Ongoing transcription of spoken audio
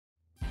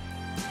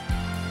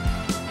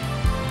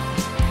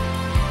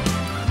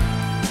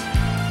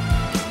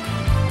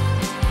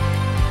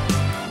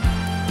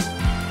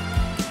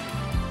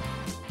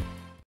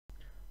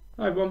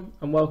Hi everyone,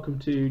 and welcome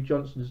to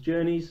Johnson's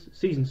Journeys,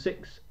 Season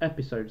 6,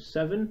 Episode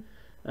 7.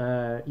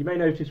 You may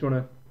notice we're on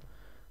a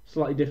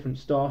slightly different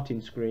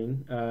starting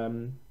screen.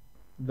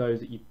 Those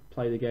that you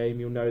play the game,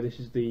 you'll know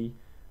this is the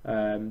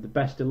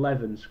Best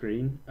 11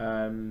 screen.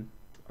 I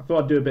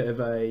thought I'd do a bit of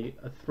a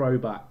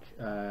throwback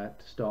to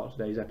start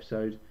today's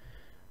episode.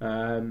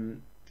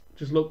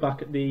 Just look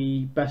back at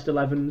the Best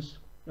 11s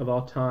of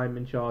our time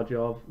in charge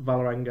of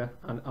Valerenga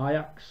and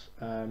Ajax.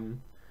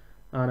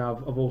 And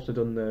I've also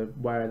done the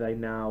Where Are They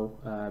Now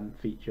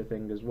feature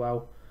thing as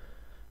well.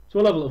 So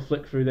we'll have a little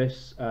flick through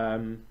this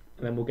and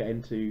then we'll get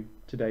into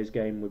today's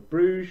game with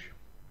Brugge.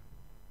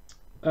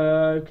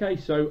 Okay,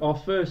 so our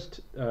first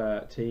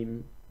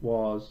team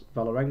was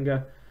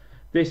Valerenga.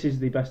 This is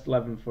the best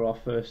 11 for our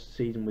first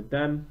season with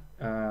them.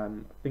 I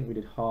think we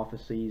did half a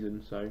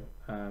season, so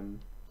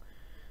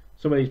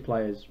some of these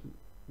players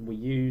we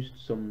used,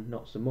 some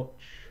not so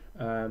much.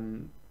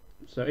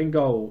 So in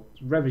goal,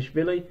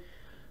 Revishvili,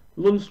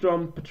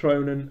 Lundstrom,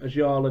 Patronen,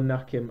 Ajala,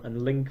 Nakim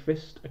and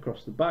Lindqvist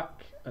across the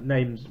back.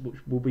 Names which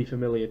will be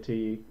familiar to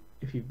you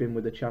if you've been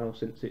with the channel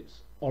since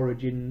its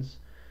origins.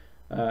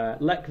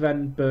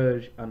 Lekven,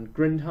 Brugge and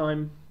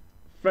Grindheim.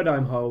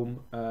 Fredheim Holm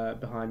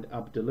behind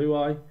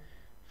Abdelouai.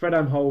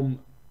 Fredheim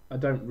Holm I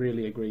don't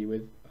really agree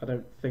with. I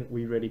don't think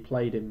we really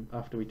played him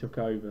after we took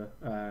over.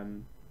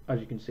 As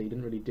you can see, he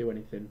didn't really do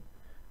anything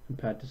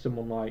compared to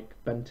someone like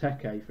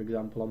Benteke, for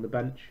example, on the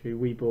bench, who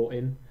we brought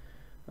in.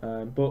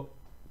 But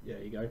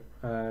there you go.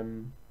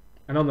 And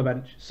on the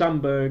bench,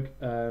 Sandberg,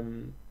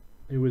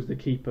 who was the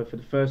keeper for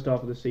the first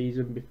half of the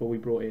season before we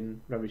brought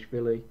in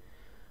Revishvili.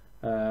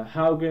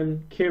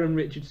 Haugen, Kieran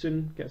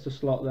Richardson gets a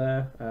slot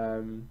there.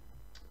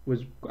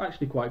 Was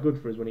actually quite good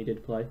for us when he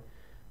did play.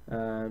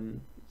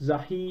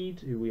 Zahid,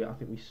 who I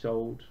think we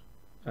sold.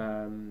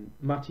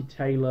 Matty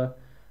Taylor,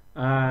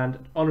 and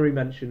honorary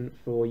mention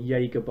for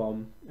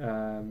Jägerbomb.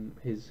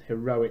 His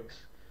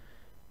heroics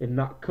in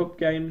that cup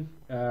game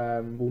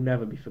will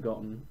never be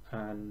forgotten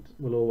and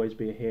will always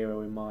be a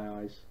hero in my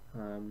eyes.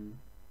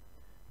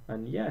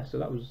 And yeah,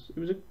 so it was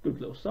a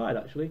good little side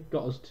actually.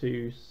 Got us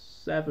to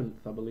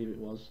 7th, I believe it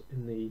was,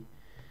 in the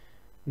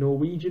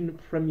Norwegian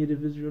Premier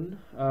Division.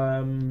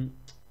 And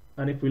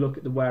if we look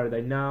at the Where Are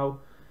They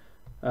Now,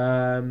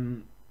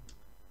 Revishvili,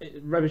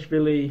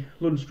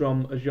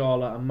 Lundstrom,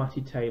 Ajala and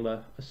Matty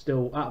Taylor are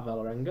still at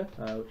Valerenga,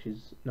 which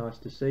is nice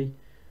to see.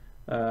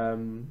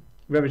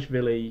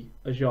 Revishvili,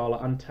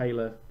 Ajala and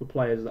Taylor were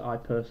players that I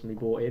personally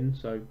bought in,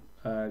 so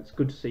it's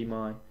good to see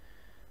my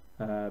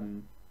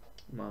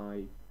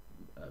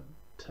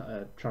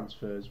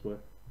transfers were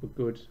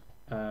good.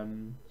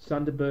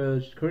 Sander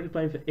Brugge, currently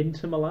playing for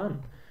Inter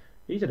Milan.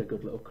 He's had a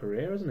good little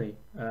career, hasn't he?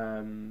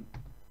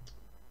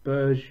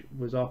 Brugge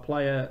was our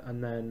player,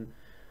 and then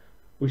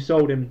we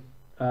sold him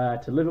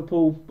to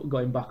Liverpool, but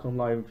got him back on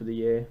loan for the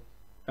year.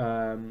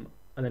 And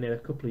then he had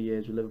a couple of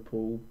years with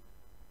Liverpool.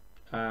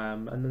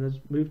 And then has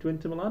moved to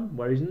Inter Milan,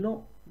 where he's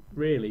not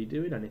really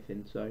doing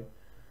anything. So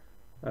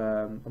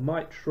I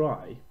might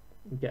try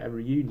and get a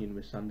reunion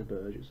with Sander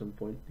Brugge at some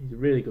point. He's a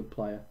really good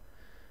player.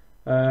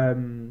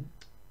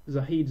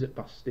 Zahid's at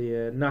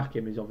Bastia.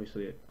 Nakim is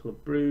obviously at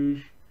Club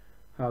Brugge.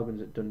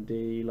 Haugen's at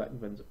Dundee.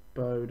 Lekven's at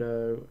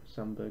Bodo.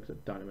 Sandberg's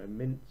at Dynamo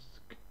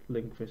Minsk.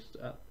 Lindqvist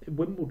at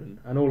Wimbledon.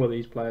 And all of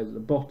these players at the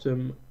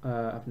bottom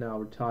have now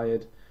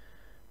retired.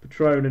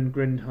 Patronen,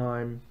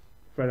 Grindheim,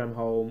 Fredheim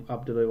Holm,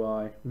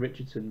 Abdelouai,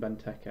 Richardson,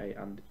 Benteke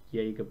and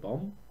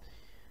Jägerbomb.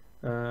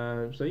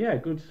 So yeah,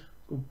 good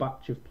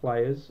batch of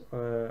players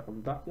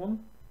on that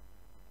one.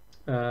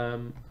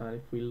 And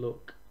if we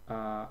look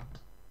at...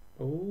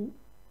 Oh,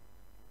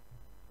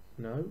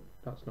 no,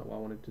 that's not what I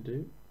wanted to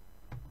do.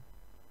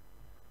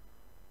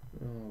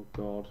 Oh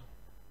God.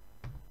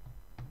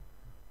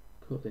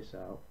 Cut this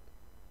out.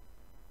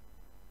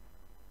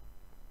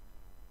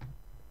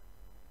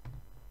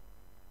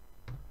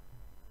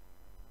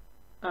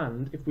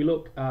 And if we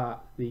look at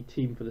the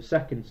team for the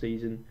second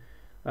season,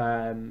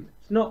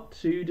 it's not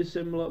too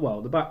dissimilar.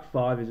 Well, the back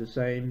five is the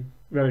same.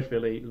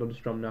 Revishvili,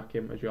 Lundstrom,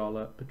 Nakim,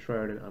 Ajala,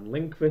 Patronen and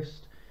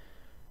Lindqvist.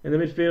 In the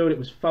midfield it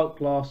was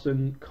Falk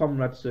Larsson,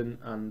 Conradson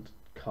and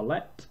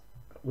Collette,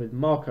 with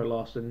Marco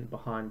Larsson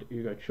behind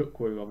Ugo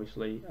Chukwu,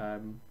 obviously.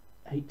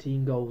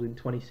 18 goals in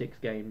 26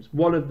 games.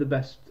 One of the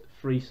best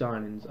free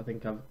signings I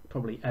think I've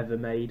probably ever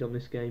made on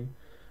this game.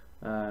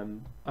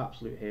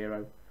 Absolute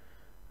hero.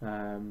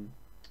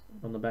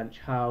 On the bench,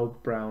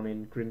 Haug,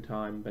 Browning,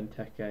 Grindheim,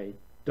 Benteke,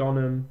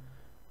 Donham,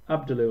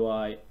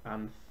 Abdelouai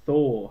and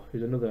Thor,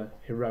 who's another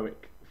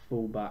heroic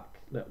fullback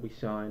that we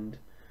signed.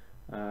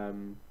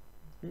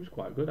 He was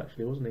quite good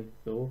actually, wasn't he,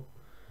 Thor?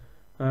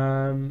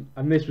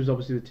 And this was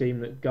obviously the team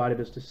that guided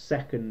us to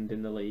second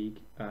in the league.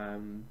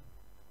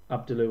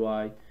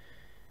 Abdelouai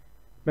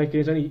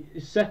making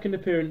his second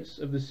appearance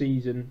of the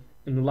season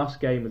in the last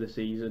game of the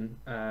season,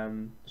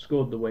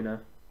 scored the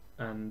winner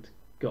and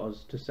got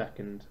us to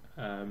second,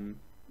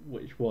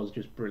 which was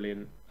just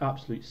brilliant.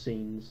 Absolute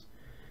scenes.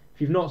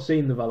 If you've not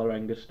seen the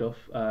Valerenga stuff,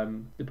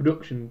 the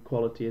production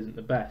quality isn't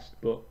the best,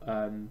 but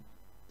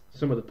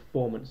some of the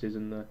performances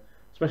and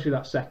especially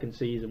that second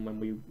season when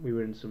we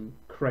were in some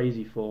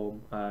crazy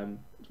form.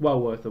 It's well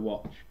worth a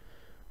watch.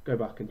 Go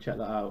back and check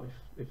that out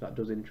if that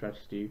does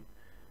interest you.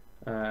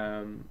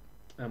 And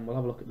we'll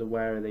have a look at the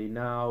where are they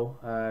now.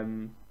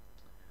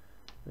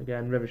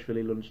 Again,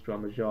 Revishvili,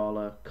 Lundstrom,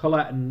 Ajala,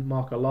 Collette and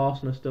Marco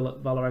Larsson are still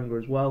at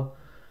Valerenga as well.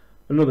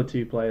 Another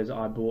 2 players that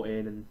I brought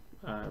in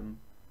and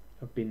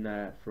have been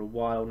there for a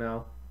while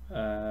now.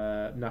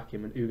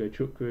 Nakim and Ugo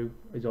Chukwu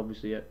is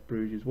obviously at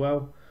Brugge as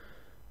well.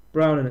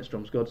 Browning at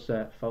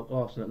Strømsgodset, Falk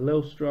Larsen at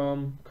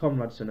Lillestrøm,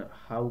 Conradsen at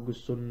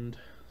Haugesund,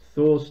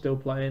 Thor's still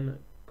playing,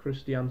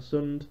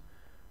 Kristiansund,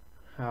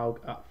 Haug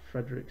at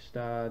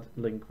Fredrikstad,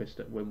 Lindqvist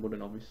at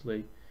Wimbledon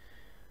obviously.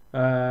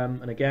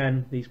 And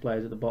again, these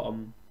players at the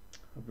bottom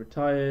have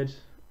retired.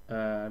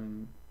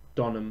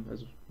 Donham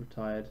has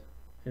retired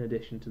in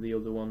addition to the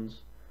other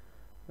ones.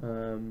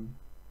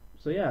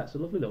 So yeah, it's a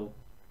lovely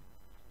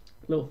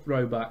little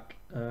throwback.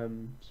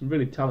 Some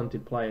really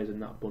talented players in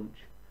that bunch.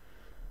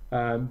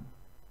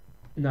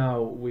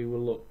 Now we will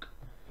look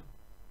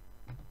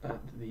at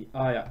the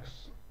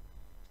Ajax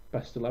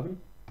best 11.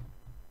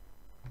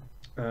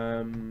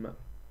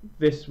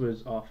 This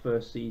was our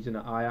first season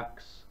at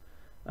Ajax.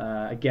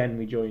 Again,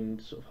 we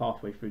joined sort of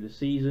halfway through the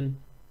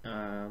season.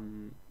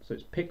 So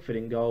it's Pickford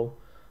in goal,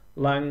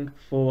 Lang,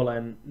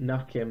 Forlen,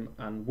 Nakim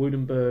and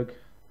Woudenberg,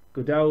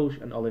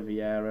 Godelj and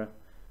Oliveira,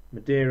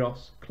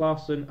 Medeiros,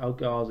 Klaassen, El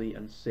Ghazi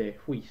and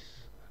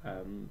Sehuis.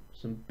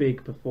 Some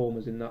big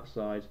performers in that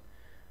side,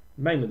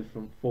 mainly the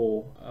front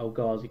 4, El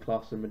Ghazi,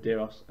 Klaassen,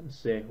 Medeiros and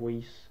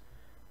Sehuis.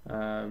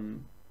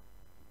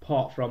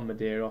 Apart from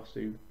Medeiros,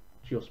 who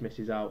just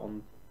misses out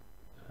on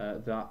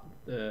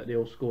they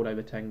all scored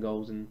over 10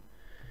 goals and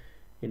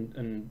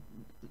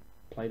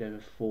played over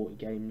 40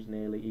 games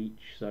nearly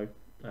each. So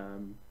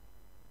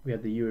we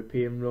had the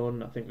European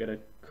run. I think we had a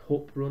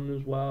cup run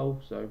as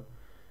well. So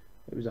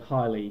it was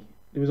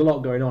there was a lot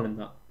going on in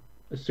that.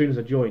 As soon as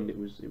I joined, it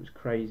was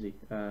crazy.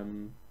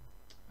 And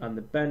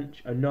the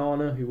bench,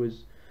 Onana, who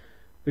was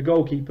the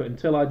goalkeeper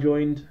until I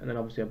joined, and then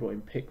obviously I brought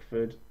in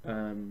Pickford.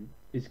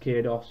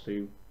 Izquierdos,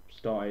 who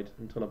started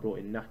until I brought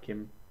in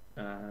Nakim.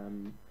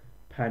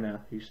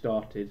 Penna, who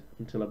started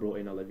until I brought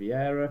in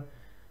Oliveira.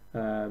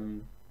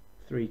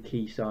 3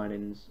 key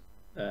signings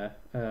there.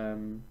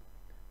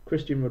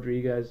 Christian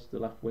Rodriguez, the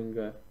left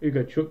winger.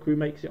 Ugo Chukwu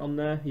makes it on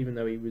there, even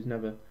though he was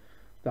never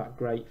that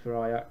great for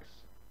Ajax.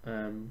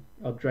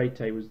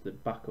 Aldrete was the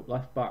backup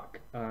left back,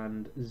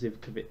 and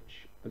Zivkovic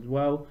as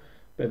well.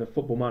 Bit of a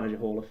Football Manager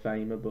Hall of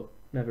Famer, but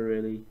never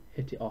really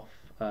hit it off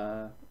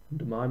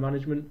under my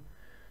management.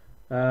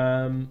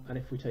 And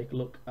if we take a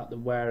look at the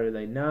where are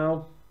they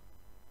now,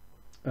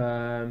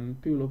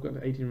 people have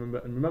got 18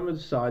 remember the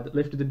side that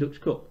lifted the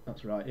Dutch Cup.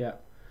 That's right, yeah.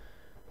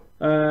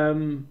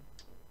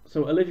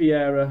 So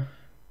Oliveira,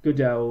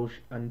 Godelj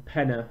and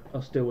Penna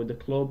are still with the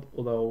club,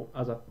 although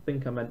as I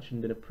think I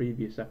mentioned in a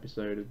previous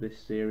episode of this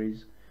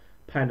series,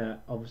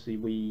 Penna obviously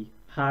we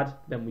had,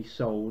 then we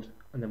sold,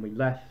 and then we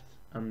left,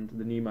 and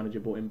the new manager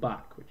brought him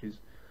back, which is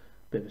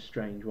a bit of a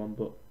strange one.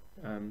 But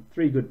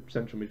 3 good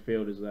central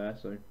midfielders there.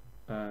 So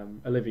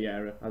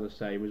Oliveira, as I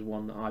say, was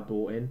one that I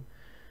bought in.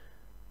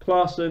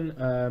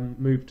 Klaassen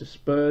moved to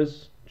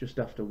Spurs just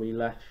after we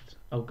left.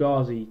 El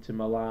Ghazi to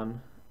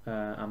Milan,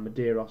 and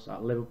Medeiros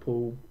at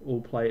Liverpool,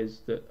 all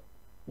players that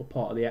were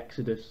part of the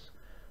exodus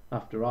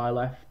after I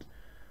left.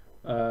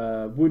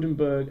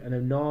 Woudenberg and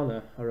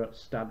Onana are at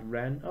Stad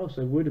Rennes. Oh,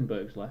 so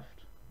Woudenberg's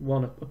left.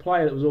 A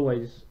player that was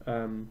always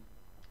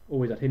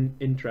had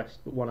interest,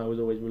 but one I was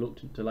always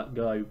reluctant to let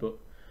go, but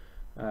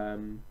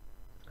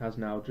has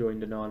now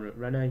joined Onana at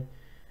Rennes.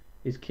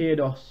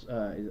 Izquierdos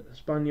is at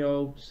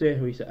Espanyol,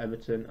 Sehuis at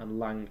Everton and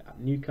Lang at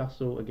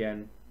Newcastle.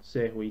 Again,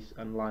 Sehuis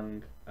and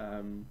Lang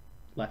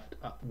left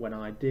when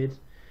I did.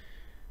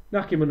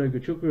 Nakim and Ugo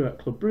Chukwu at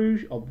Club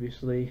Brugge,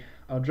 obviously.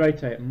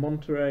 Aldrete at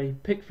Monterrey.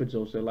 Pickford's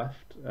also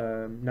left,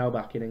 now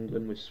back in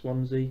England with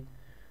Swansea.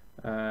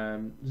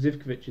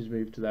 Zivkovic has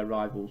moved to their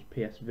rivals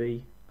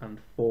PSV, and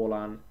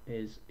Forlan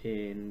is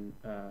in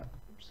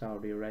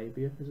Saudi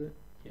Arabia, is it?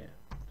 Yeah.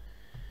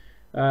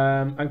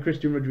 And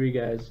Christian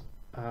Rodriguez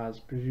has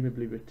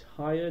presumably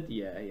retired.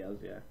 Yeah, he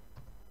has, yeah.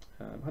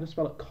 Had a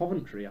spell at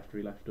Coventry after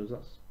he left us.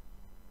 That's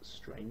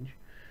strange.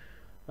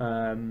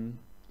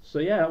 So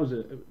yeah, that was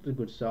a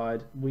good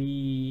side.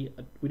 We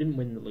didn't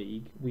win the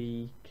league.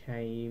 We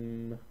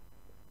came...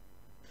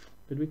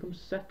 Did we come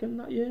second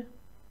that year?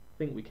 I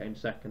think we came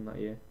second that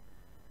year.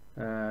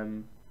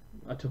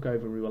 I took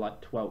over and we were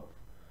like 12th.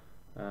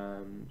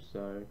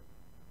 So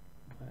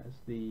where's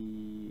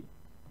the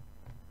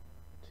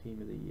team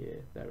of the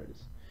year? There it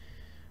is.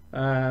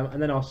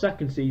 And then our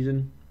second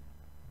season,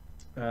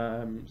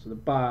 so the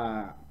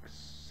back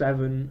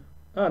 7.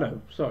 Oh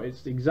no, sorry,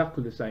 it's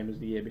exactly the same as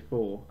the year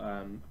before,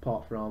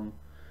 apart from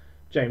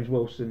James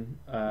Wilson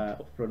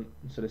up front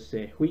instead of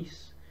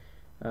Sehuis.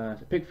 So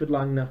Pickford,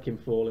 Lang, Nakim,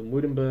 Forlan,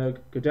 Woudenberg,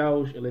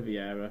 Godelj,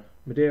 Oliveira,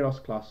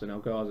 Medeiros, Klaassen, El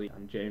Ghazi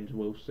and James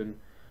Wilson.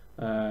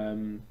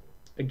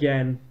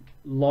 Again,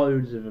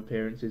 loads of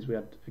appearances. We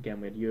had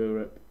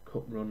Europe,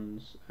 Cup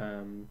runs.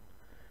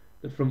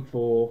 The front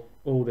 4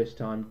 all this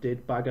time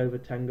did bag over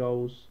 10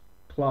 goals.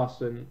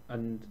 Klaassen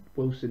and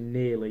Wilson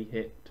nearly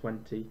hit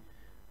 20.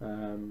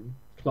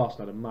 Klaassen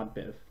had a mad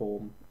bit of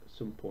form at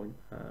some point.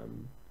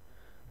 And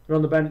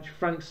on the bench,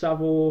 Frank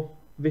Savour,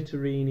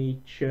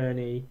 Vittorini,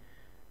 Czerny,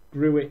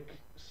 Gruick,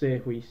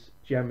 Sehuis,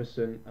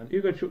 Jemison, and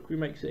Ugo Chukwu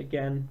makes it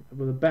again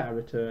with a better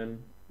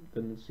return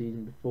than the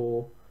season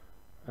before.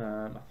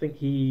 I think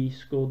he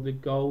scored the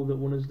goal that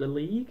won us the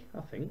league.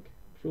 I'm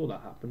sure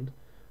that happened.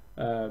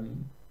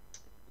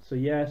 So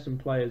yeah, some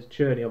players.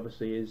 Czerny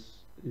obviously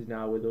is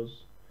now with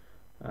us.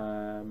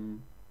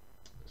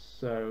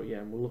 So yeah,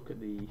 and we'll look at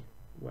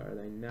where are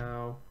they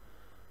now.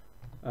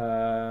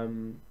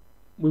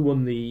 We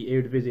won the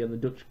Eredivisie and the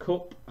Dutch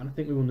Cup, and I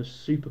think we won the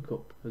Super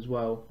Cup as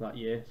well that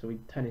year. So we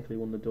technically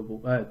won the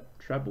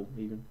treble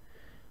even.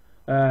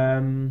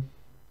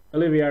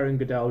 Olivier and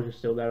Godelge are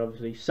still there,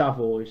 obviously.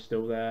 Savour is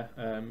still there.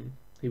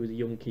 He was a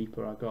young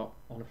keeper I got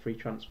on a free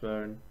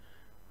transfer and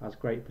has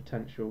great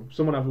potential.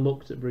 Someone I've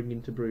looked at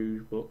bringing to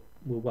Brugge, but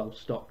we're well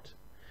stocked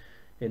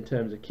in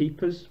terms of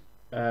keepers.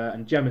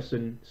 And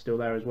Jemison still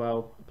there as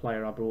well, a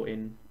player I brought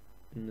in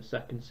the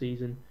second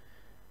season.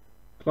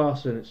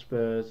 Klaassen at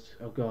Spurs,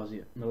 El Ghazi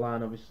at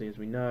Milan, obviously, as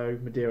we know.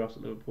 Medeiros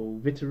at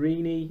Liverpool.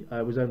 Vittorini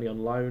was only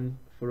on loan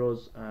for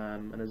us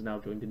and has now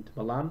joined into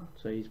Milan,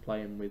 so he's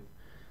playing with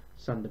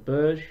Sander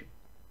Berge.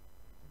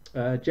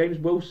 James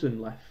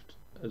Wilson left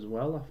as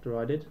well after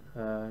I did,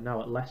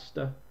 now at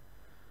Leicester.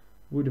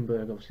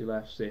 Woodenberg obviously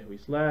left,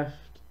 Sehuis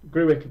left.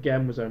 Gruick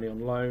again was only on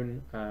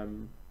loan,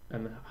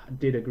 and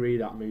did agree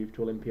that move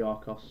to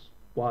Olympiacos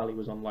while he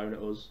was on loan at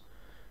us.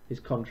 His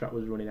contract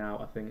was running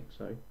out, I think,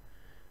 so.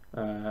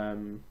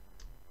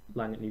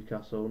 Lang at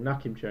Newcastle,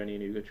 Nakim Czerny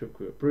and Ugo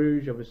Chukwu at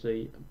Bruges,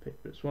 obviously, and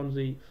Pickford at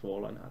Swansea,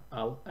 Forlan at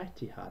Al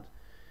Ittihad.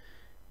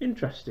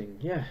 Interesting,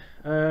 yeah.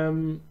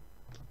 And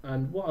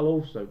what I'll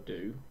also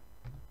do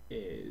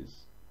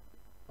is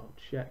I'll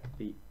check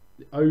the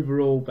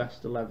overall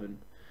best 11.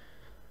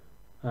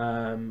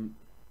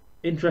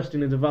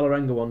 Interestingly, the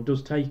Valerenga one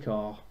does take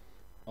our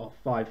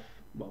 5-4-1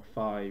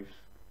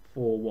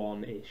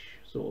 ish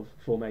sort of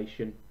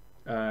formation,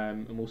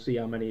 and we'll see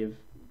how many of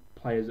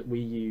players that we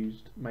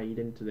used made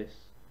into this,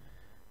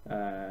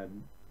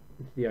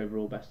 into the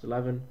overall best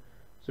 11.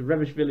 So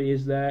Revishvili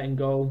is there in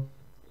goal,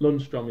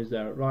 Lundstrom is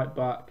there at right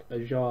back,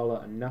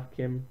 Ajala and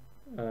Nakim.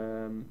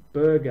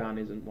 Bergan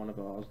isn't one of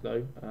ours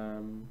though.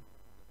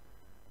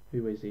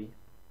 Who is he?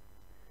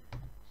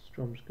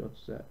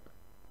 Stromsgodset.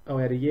 Oh,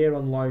 he had a year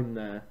on loan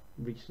there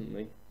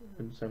recently,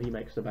 and so he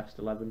makes the best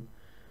 11.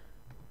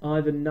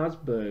 Ivan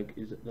Nasberg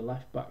is at the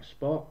left back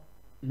spot,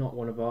 not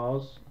one of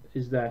ours.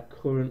 Is there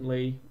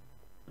currently,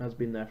 has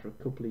been there for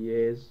a couple of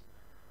years.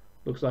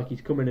 Looks like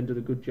he's coming and did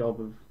a good job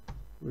of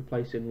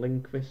replacing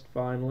Lindqvist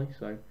finally.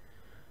 So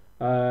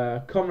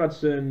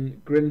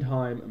Konradson,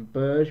 Grindheim and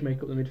Berge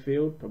make up the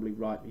midfield, probably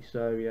rightly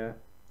so, yeah.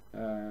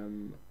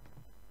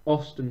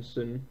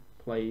 Ostenson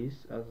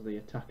plays as the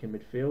attacking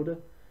midfielder.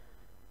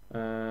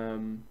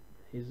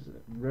 He's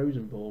at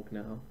Rosenborg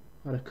now.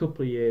 Had a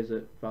couple of years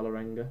at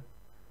Valerenga.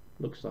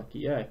 Looks like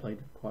he played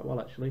quite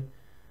well actually.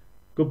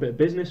 Good bit of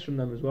business from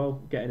them as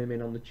well, getting him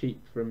in on the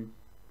cheap from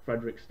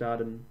Fredrikstad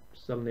and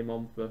selling him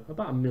on for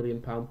about £1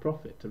 million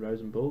profit to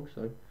Rosenborg,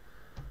 so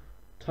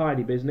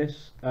tidy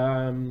business.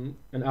 And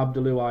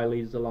Abdelouai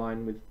leads the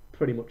line with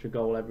pretty much a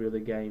goal every other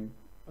game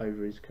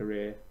over his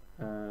career.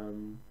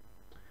 And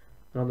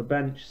on the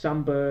bench,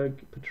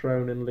 Sandberg,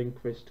 Patronen,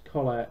 Lindqvist,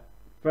 Collette,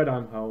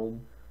 Fredheim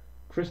Holm,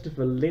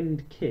 Christopher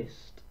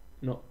Lindqvist,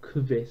 not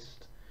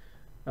Kvist,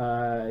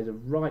 is a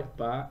right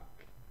back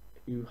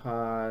who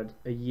had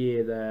a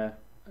year there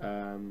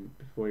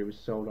before he was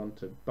sold on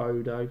to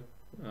Bodo.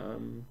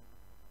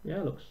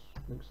 Yeah, looks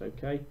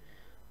okay.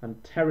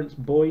 And Terence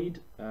Boyd,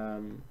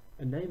 a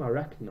name I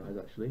recognise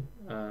actually,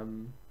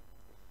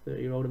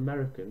 30-year-old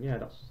American. Yeah,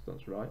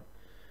 that's right.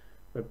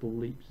 Red Bull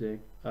Leipzig.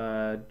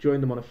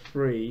 Joined them on a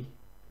free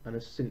and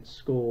has since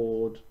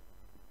scored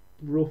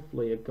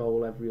roughly a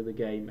goal every other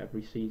game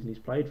every season he's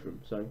played for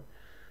them. So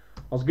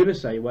I was going to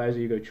say where's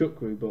Ugo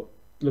Chukwu, but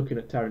looking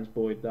at Terence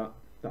Boyd, that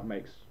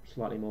makes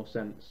slightly more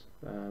sense.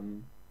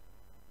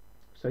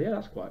 So yeah,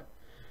 that's quite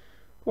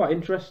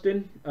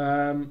interesting.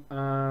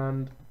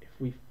 And if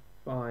we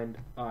find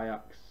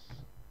Ajax,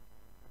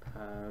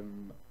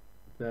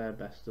 their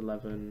best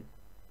 11,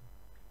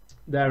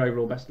 their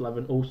overall best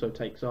 11 also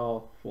takes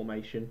our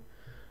formation,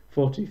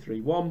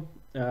 4-2-3-1.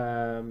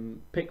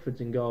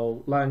 Pickford's in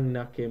goal, Lang,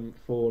 Nakim,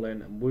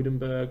 Forlan and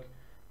Woodenberg,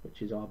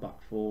 which is our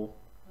back four.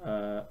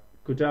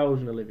 Godelge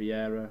and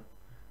Oliveira,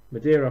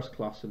 Medeiros,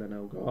 Klaassen and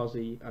El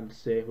Ghazi, and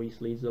Sehuis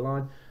leads the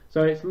line.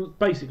 So it's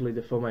basically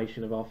the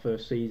formation of our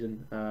first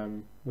season,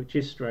 which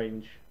is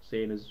strange,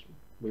 seeing as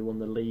we won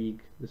the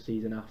league the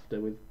season after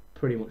with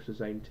pretty much the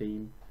same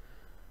team.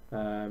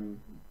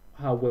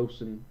 How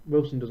Wilson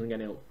doesn't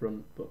get it up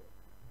front, but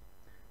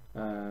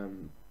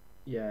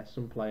yeah,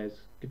 some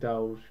players,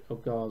 Godelge, El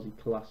Ghazi,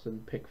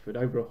 Klaassen, Pickford,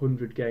 over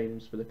 100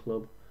 games for the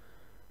club.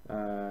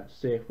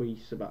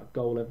 Sehuis about a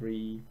goal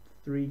every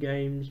 3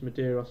 games,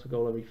 Medeiros a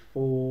goal every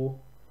 4.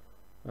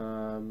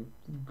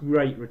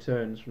 Great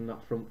returns from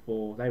that front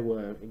four. They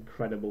were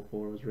incredible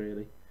for us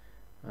really.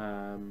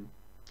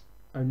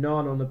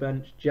 Onana on the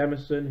bench,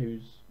 Jemison,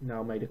 who's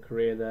now made a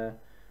career there,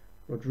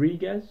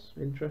 Rodriguez,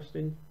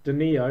 interesting.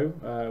 Danilo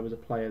was a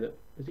player that,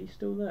 is he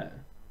still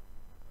there?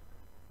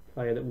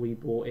 Player that we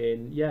bought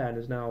in, yeah, and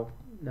has now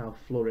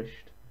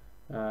flourished.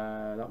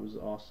 That was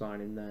our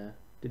signing there.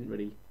 Didn't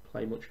really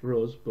play much for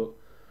us, but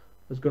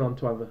has gone on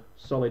to have a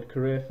solid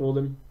career for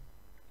them.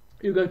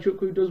 Hugo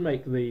Chukwu does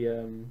make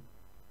the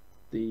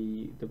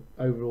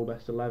overall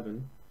best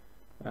 11.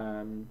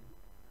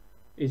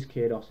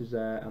 Kyrgios is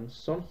there, and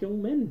Son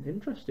Heung-min,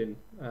 interesting.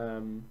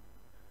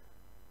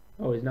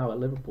 Oh, he's now at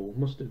Liverpool.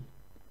 Must have.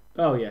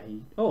 Oh yeah,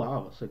 oh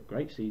wow, that's a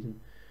great season.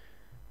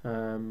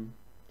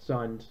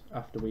 Signed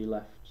after we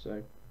left,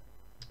 so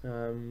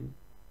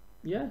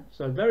yeah,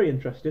 so very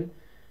interesting.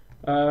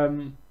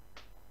 So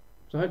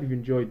I hope you've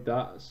enjoyed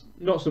that. It's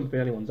not something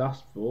anyone's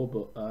asked for,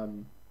 but I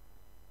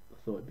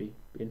thought it'd be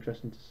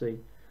interesting to see.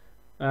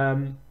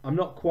 I'm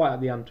not quite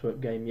at the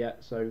Antwerp game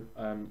yet, so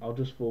I'll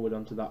just forward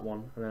onto that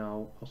one, and then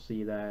I'll see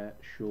you there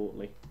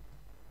shortly.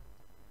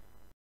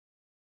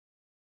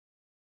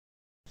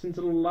 Since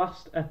the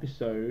last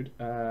episode,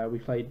 we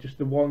played just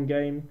the one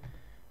game.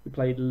 We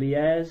played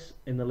Liège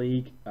in the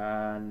league,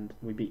 and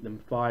we beat them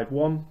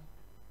 5-1.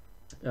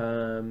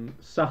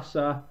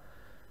 Sasa,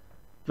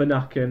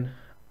 Vanaken,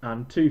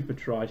 and 2 for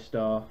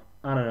TriStar,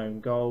 and an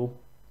own goal.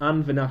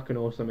 And Vanaken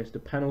also missed a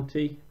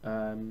penalty.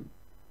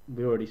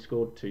 We already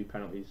scored 2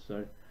 penalties,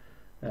 so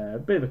a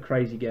bit of a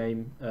crazy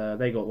game.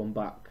 They got one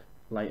back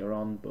later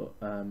on, but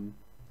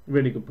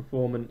really good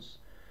performance.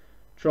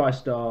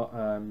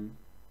 TriStar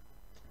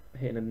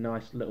hitting a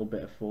nice little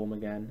bit of form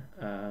again,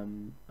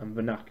 and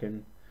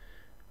Vanaken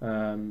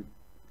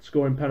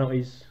scoring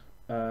penalties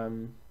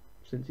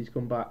since he's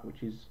come back,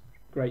 which is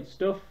great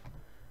stuff.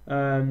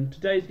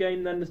 Today's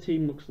game then, the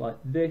team looks like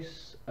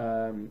this.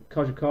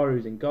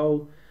 Kajikaru's in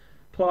goal.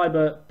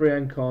 Kleiber,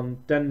 Briancon,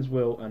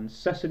 Denswil and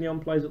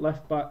Sessegnon plays at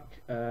left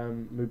back.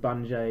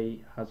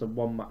 Mubanje has a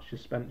 1-match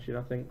suspension,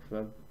 I think,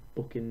 for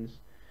bookings.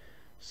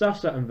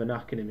 Sasa and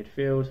Vanaken in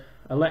midfield.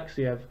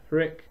 Alexiev,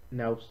 Hrick,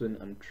 Nelson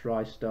and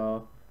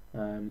TriStar.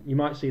 You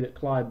might see that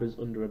Kleiber's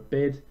under a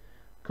bid.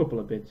 A couple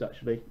of bids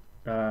actually.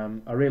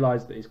 I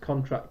realised that his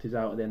contract is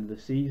out at the end of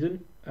the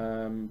season,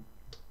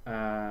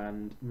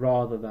 and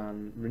rather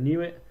than renew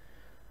it,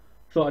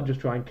 thought I'd just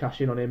try and cash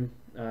in on him.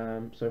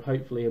 So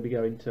hopefully he'll be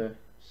going to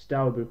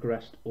Steaua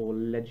Bucharest or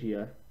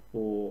Legia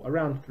for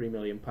around £3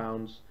 million,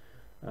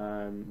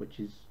 which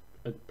is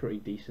a pretty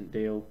decent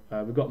deal.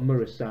 We've got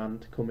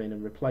Murasan to come in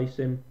and replace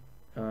him.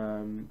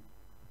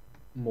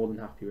 More than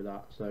happy with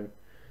that. So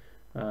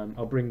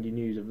I'll bring you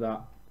news of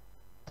that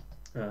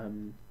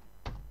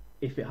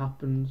if it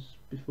happens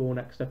before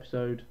next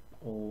episode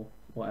or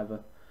whatever.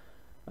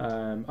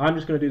 I'm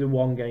just going to do the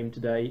one game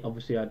today.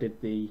 Obviously I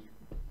did the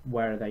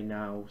where are they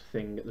now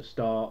thing at the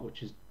start,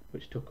 which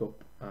took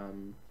up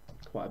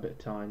quite a bit of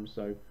time,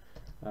 so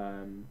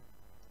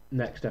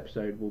next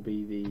episode will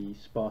be the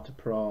Sparta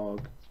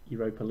Prague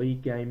Europa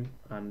League game,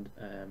 and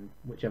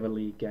whichever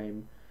league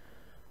game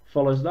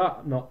follows that.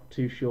 I'm not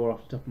too sure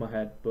off the top of my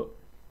head, but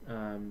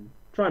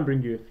try and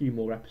bring you a few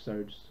more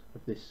episodes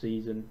of this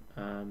season,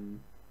 and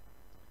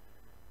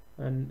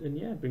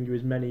yeah, bring you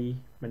as many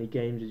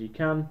games as you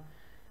can,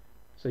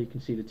 so you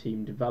can see the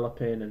team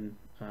developing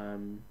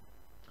and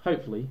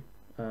hopefully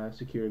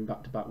securing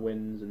back-to-back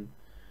wins and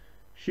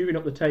shooting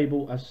up the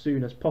table as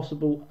soon as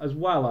possible, as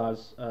well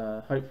as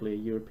hopefully a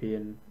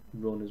European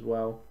run as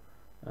well.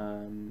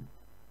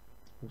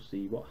 We'll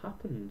see what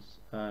happens.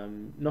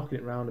 Knocking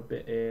it round a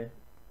bit here,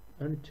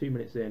 only 2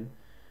 minutes in.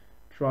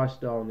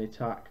 TriStar on the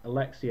attack,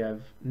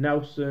 Alexiev,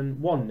 Nelson,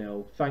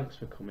 1-0, thanks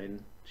for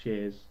coming,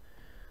 cheers.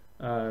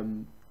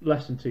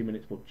 Less than 2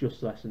 minutes, well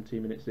just less than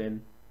 2 minutes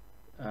in.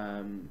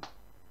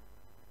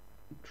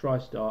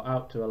 TriStar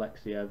out to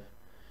Alexiev,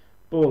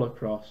 ball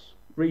across,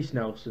 Reece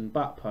Nelson,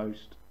 back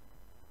post,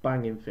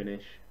 banging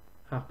finish,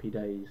 happy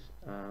days.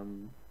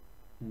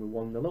 We're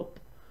 1-0 up,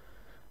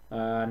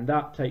 and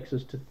that takes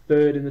us to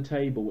 3rd in the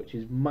table, which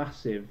is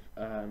massive.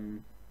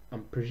 I'm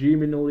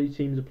presuming all these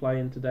teams are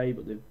playing today,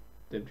 but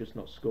they've just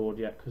not scored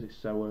yet because it's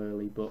so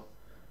early, but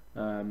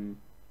we're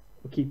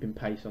keeping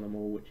pace on them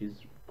all, which is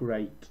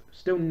great.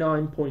 Still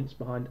 9 points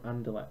behind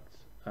Anderlecht.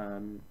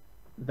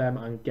 Them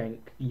and Genk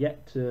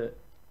yet to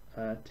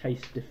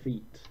taste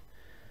defeat.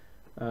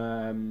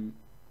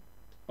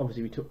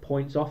 Obviously we took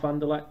points off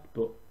Anderlecht,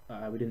 but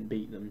we didn't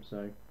beat them,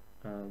 so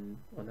and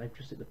they've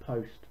just hit the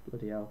post,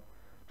 bloody hell.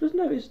 Just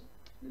noticed,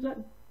 is that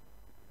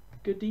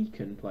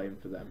Goodicon playing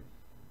for them?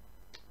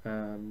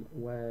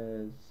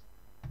 Where's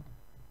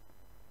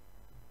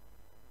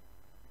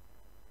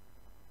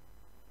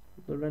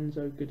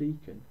Lorenzo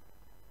Goodicon?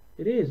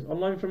 It is, on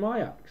loan from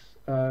Ajax.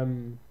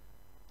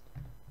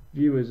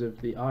 Viewers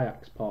of the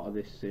Ajax part of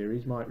this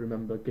series might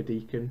remember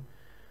Goodicon,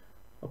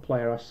 a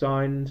player I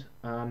signed,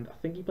 and I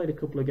think he played a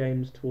couple of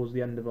games towards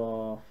the end of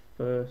our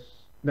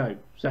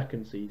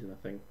second season, I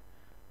think.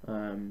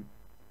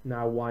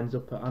 Now winds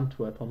up at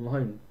Antwerp on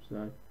loan,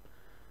 so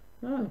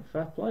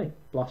fair play.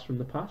 Blast from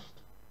the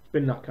past. It's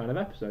been that kind of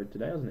episode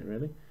today, hasn't it,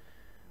 really?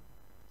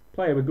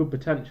 player with good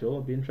potential.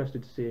 I'd be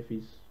interested to see if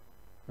he's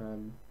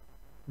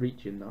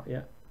reaching that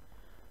yet.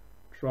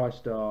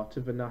 Tristar to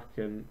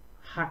Vanaken,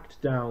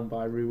 hacked down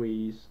by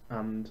Ruiz,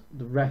 and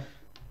the ref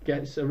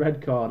gets a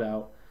red card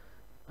out.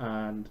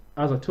 And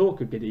as I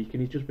talk of Gideon,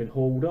 he's just been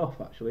hauled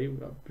off, actually,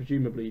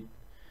 presumably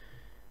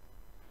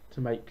to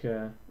make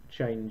a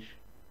change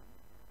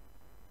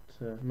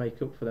to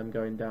make up for them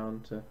going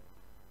down to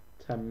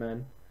 10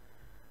 men.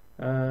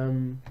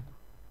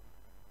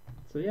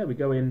 So yeah, we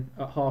go in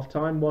at half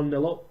time,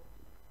 1-0 up.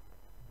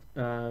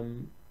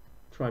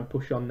 Try and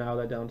push on now,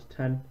 they're down to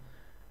 10.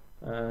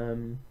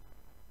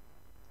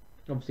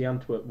 Obviously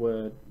Antwerp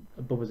were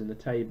above us in the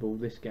table.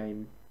 This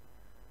game,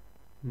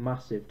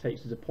 massive,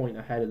 takes us a point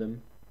ahead of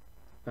them,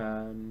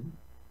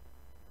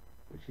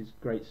 which is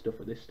great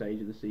stuff at this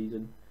stage of the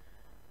season.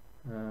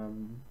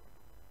 I'm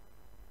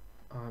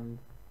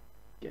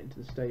getting to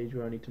the stage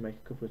where I need to make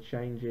a couple of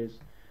changes.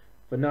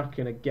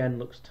 Vanaken again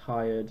looks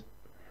tired,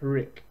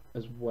 Rick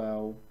as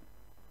well.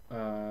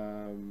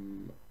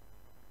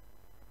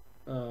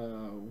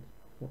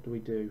 What do we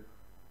do?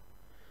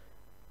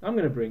 I'm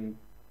going to bring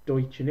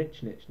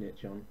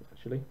Deutschnitsch on,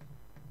 actually.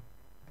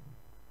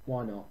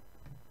 Why not?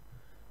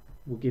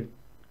 We'll give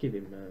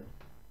him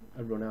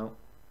a run out.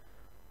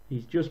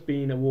 He's just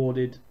been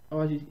awarded. Oh,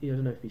 I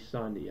don't know if he's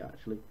signed it yet,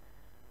 actually.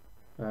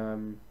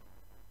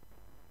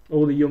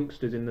 All the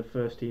youngsters in the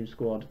first team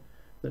squad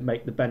that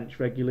make the bench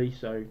regularly.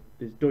 So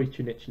there's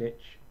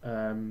Deutschnitsch,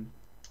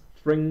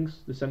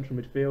 Frings, the central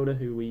midfielder,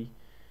 who we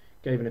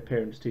gave an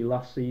appearance to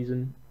last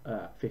season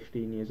at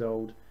 15 years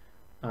old,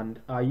 and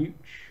Ajax,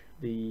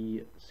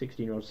 the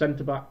 16-year-old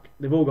centre-back.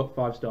 They've all got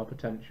 5-star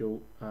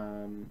potential,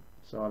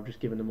 so I've just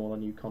given them all a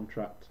new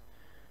contract.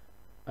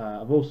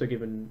 I've also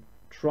given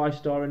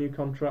Tristar a new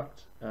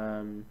contract,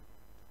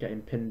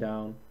 getting pinned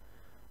down,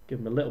 give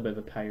him a little bit of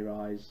a pay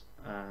rise,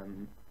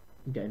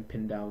 getting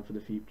pinned down for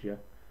the future.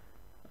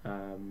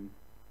 So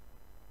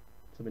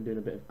I've been doing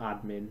a bit of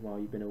admin while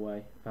you've been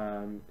away.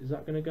 Is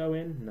that going to go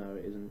in? No,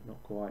 it isn't,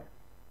 not quite.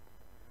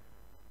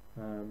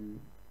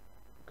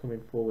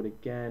 Coming forward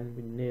again,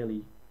 we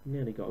nearly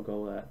got a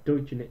goal there.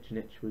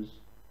 Deutschnitsch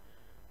was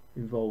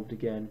involved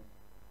again.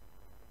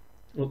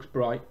 Looks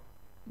bright,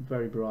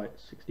 very bright,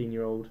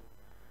 16-year-old.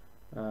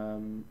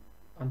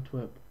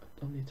 Antwerp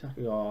on the attack.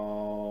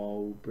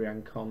 Oh,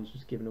 Brian Cons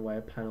just giving away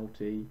a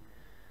penalty.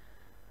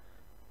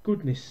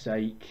 Goodness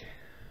sake.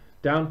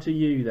 Down to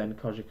you then,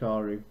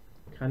 Kojikaru.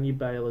 Can you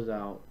bail us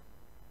out?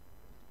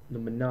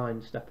 Number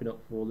 9 stepping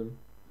up for them.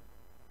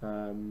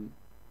 I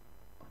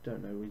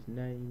don't know his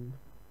name.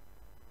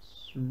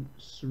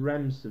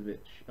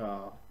 Sremcevic.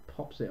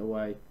 Pops it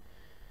away.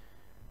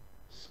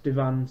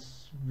 Stevan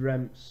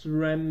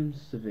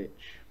Sremcevic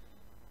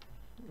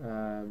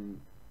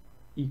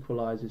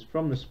equalises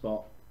from the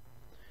spot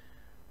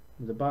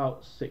with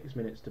about 6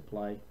 minutes to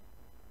play,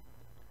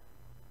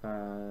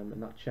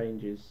 and that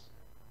changes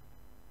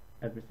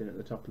everything at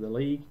the top of the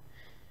league.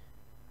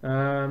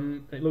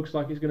 It looks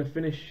like it's going to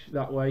finish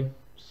that way.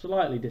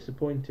 Slightly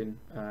disappointing,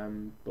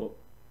 but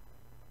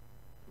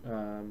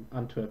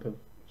Antwerp have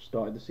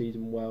started the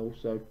season well,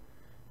 so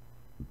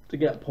to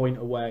get a point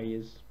away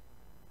is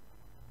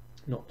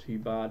not too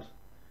bad,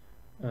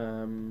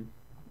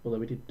 although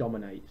we did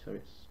dominate, so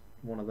it's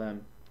one of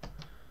them.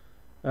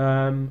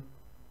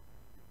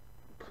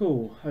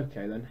 Cool,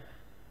 okay then.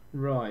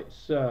 Right,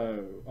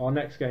 so our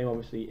next game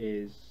obviously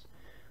is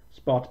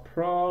Sparta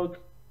Prague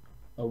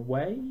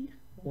away,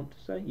 I want to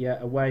say. Yeah,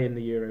 away in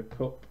the Euro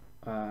Cup,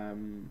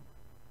 and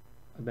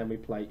then we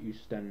play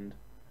Ostend,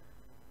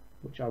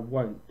 which I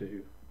won't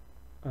do.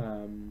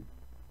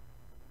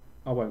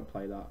 I won't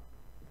play that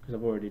because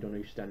I've already done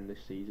Ostend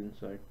this season,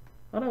 so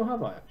I don't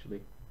have I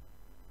actually.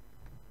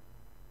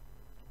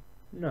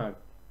 No,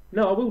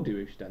 I will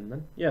do Ostend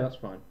then. Yeah, that's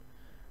fine.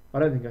 I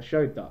don't think I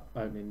showed that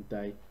opening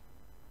day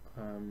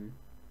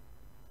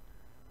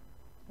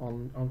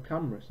on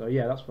camera, so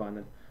yeah, that's fine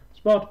then.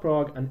 Sparta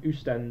Prague and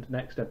Ostend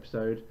next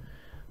episode.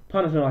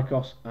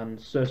 Panathinaikos and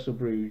Cercle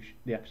Brugge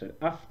the episode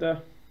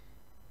after.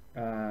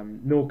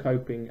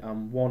 Norrköping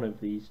and one of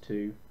these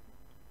two,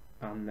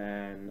 and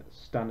then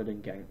Standard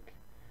and Genk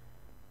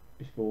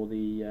before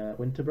the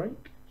winter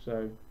break.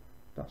 So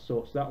that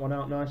sorts that one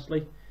out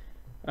nicely.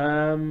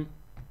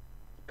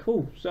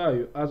 Cool,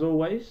 so as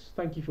always,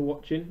 thank you for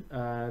watching.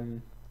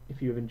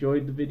 If you have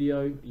enjoyed the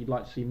video, you'd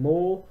like to see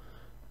more,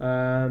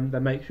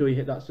 then make sure you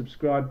hit that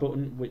subscribe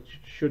button, which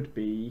should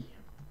be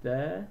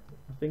there,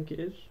 I think it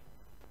is,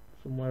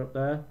 somewhere up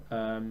there.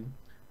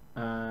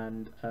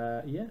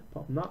 Yeah,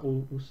 apart from that,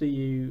 we'll see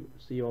you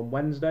on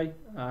Wednesday.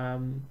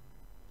 And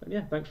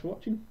yeah, thanks for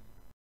watching.